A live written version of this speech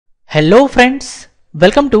Hello friends,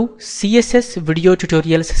 welcome to CSS video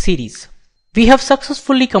tutorials series. We have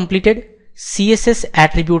successfully completed CSS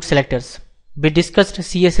attribute selectors. We discussed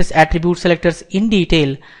CSS attribute selectors in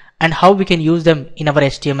detail and how we can use them in our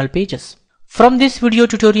HTML pages. From this video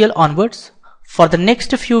tutorial onwards, for the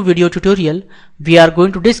next few video tutorial, we are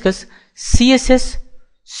going to discuss CSS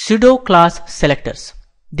Pseudo Class Selectors.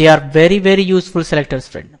 They are very useful selectors,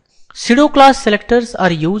 friend. Pseudo class selectors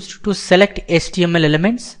are used to select HTML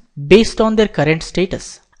elements based on their current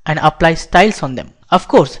status and apply styles on them. Of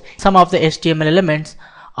course, some of the HTML elements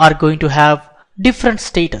are going to have different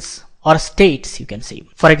status or states, you can say.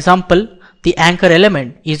 For example, the anchor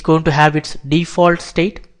element is going to have its default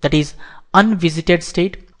state, that is unvisited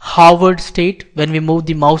state, hovered state. When we move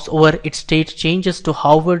the mouse over, its state changes to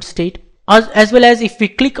hovered state. As well as if we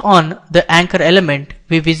click on the anchor element,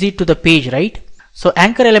 we visit to the page, right? So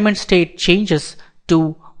anchor element state changes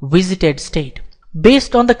to visited state.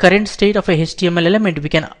 Based on the current state of a HTML element, we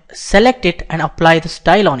can select it and apply the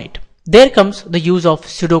style on it. There comes the use of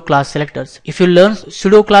pseudo class selectors. If you learn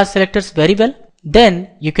pseudo class selectors very well, then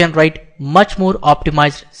you can write much more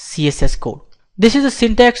optimized CSS code. This is the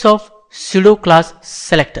syntax of pseudo class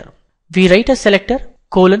selector. We write a selector,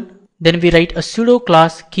 colon, then we write a pseudo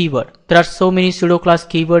class keyword. There are so many pseudo class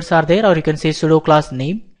keywords are there, or you can say pseudo class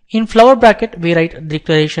name. In flower bracket, we write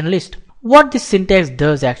declaration list. What this syntax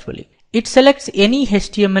does actually? It selects any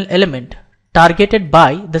HTML element targeted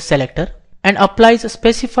by the selector and applies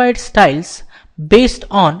specified styles based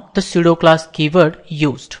on the pseudo class keyword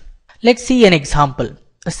used. Let's see an example.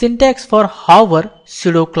 A syntax for hover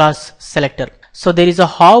pseudo class selector. So there is a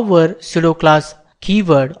hover pseudo class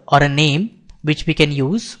keyword or a name which we can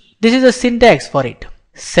use. This is a syntax for it.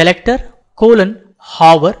 Selector colon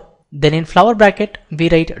hover. Then in flower bracket, we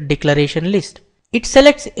write declaration list. It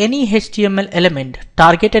selects any HTML element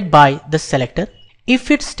targeted by the selector.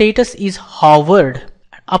 If its status is hovered,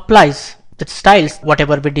 applies the styles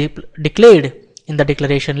whatever we declared in the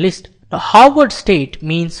declaration list. The hovered state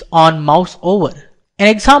means on mouse over. An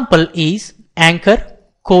example is anchor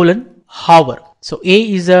colon hover. So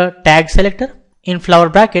A is a tag selector. In flower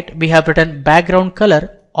bracket, we have written background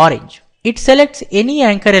color orange. It selects any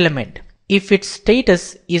anchor element. If its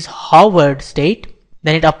status is hovered state,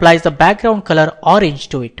 then it applies the background color orange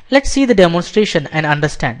to it. Let's see the demonstration and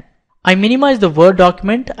understand. I minimize the Word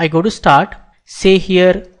document. I go to start, say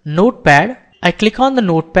here notepad. I click on the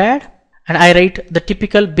notepad and I write the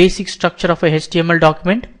typical basic structure of a HTML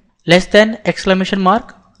document. Less than exclamation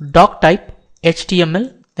mark, doc type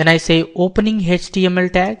HTML. Then I say opening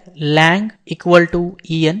HTML tag, lang equal to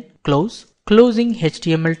en, close. Closing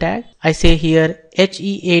HTML tag. I say here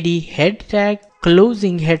HEAD head tag,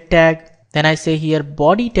 closing head tag. Then I say here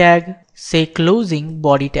body tag, say closing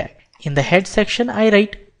body tag. In the head section, I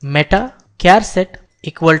write meta charset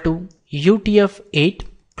equal to UTF-8,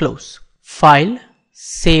 close. File,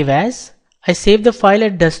 save as. I save the file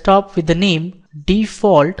at desktop with the name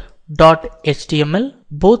default.html.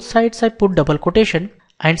 Both sides I put double quotation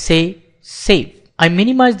and say save. I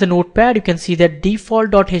minimize the notepad. You can see that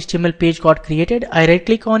default.html page got created. I right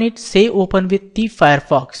click on it, say open with the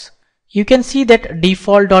Firefox. You can see that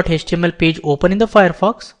default.html page open in the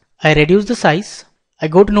Firefox. I reduce the size. I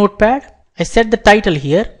go to notepad. I set the title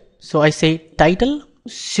here. So I say title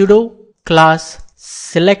pseudo class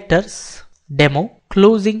selectors demo,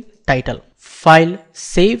 closing title. File,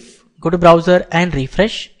 save, go to browser and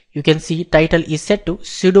refresh. You can see title is set to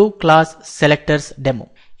pseudo class selectors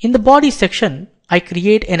demo. In the body section, I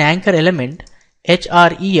create an anchor element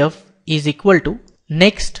href is equal to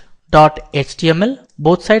next.html.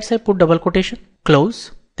 Both sides I put double quotation, close.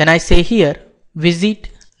 Then I say here visit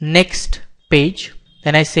next page.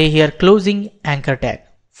 Then I say here closing anchor tag.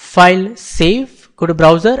 File, save, go to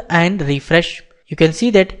browser and refresh. You can see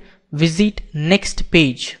that visit next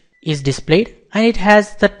page is displayed and it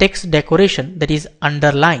has the text decoration, that is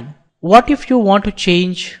underline. What if you want to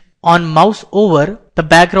change on mouse over the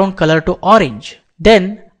background color to orange?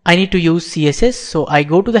 Then I need to use CSS. So I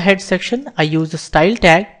go to the head section. I use the style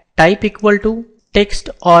tag, type equal to text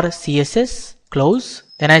or CSS, close.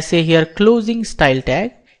 Then I say here closing style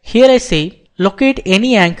tag. Here I say locate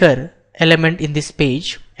any anchor element in this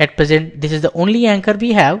page. At present, this is the only anchor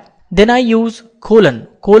we have. Then I use colon.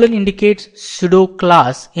 Colon indicates pseudo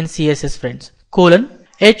class in CSS, friends. Colon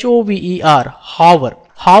hover, hover.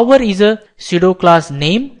 Hover is a pseudo class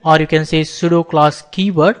name, or you can say pseudo class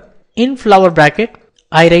keyword. In flower bracket,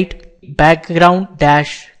 I write background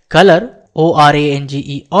dash color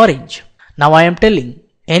orange, orange. Now I am telling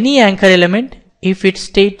any anchor element, if its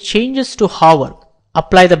state changes to hover,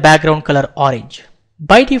 apply the background color orange.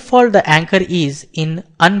 By default, the anchor is in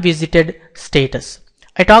unvisited status.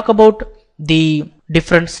 I talk about the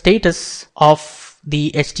different status of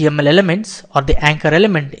the HTML elements or the anchor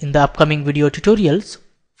element in the upcoming video tutorials.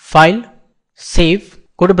 File, save,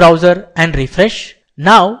 go to browser and refresh.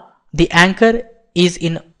 Now the anchor is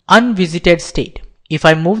in unvisited state. If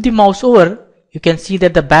I move the mouse over, you can see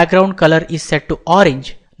that the background color is set to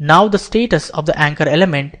orange. Now the status of the anchor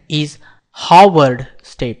element is hovered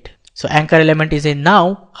state. So anchor element is in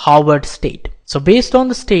now hovered state. So based on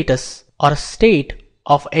the status or state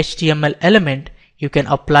of HTML element, you can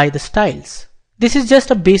apply the styles. This is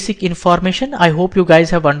just a basic information. I hope you guys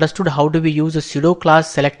have understood how do we use the pseudo class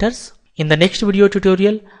selectors. In the next video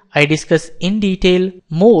tutorial, I discuss in detail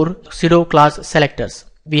more pseudo class selectors.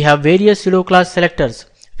 We have various pseudo class selectors.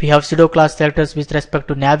 We have pseudo class selectors with respect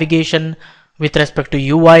to navigation, with respect to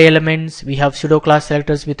UI elements. We have pseudo class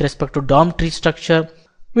selectors with respect to DOM tree structure.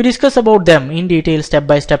 We discuss about them in detail step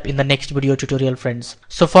by step in the next video tutorial, friends.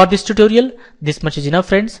 So for this tutorial, this much is enough,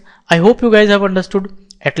 friends. I hope you guys have understood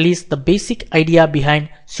at least the basic idea behind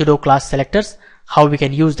pseudo class selectors, how we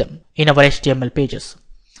can use them in our HTML pages.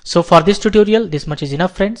 So for this tutorial, this much is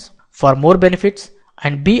enough, friends. For more benefits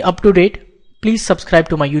and be up to date, please subscribe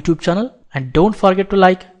to my YouTube channel and don't forget to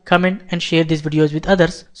like, comment and share these videos with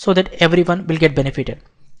others so that everyone will get benefited.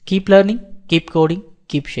 Keep learning, keep coding,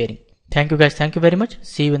 keep sharing. Thank you guys. Thank you very much.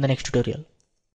 See you in the next tutorial.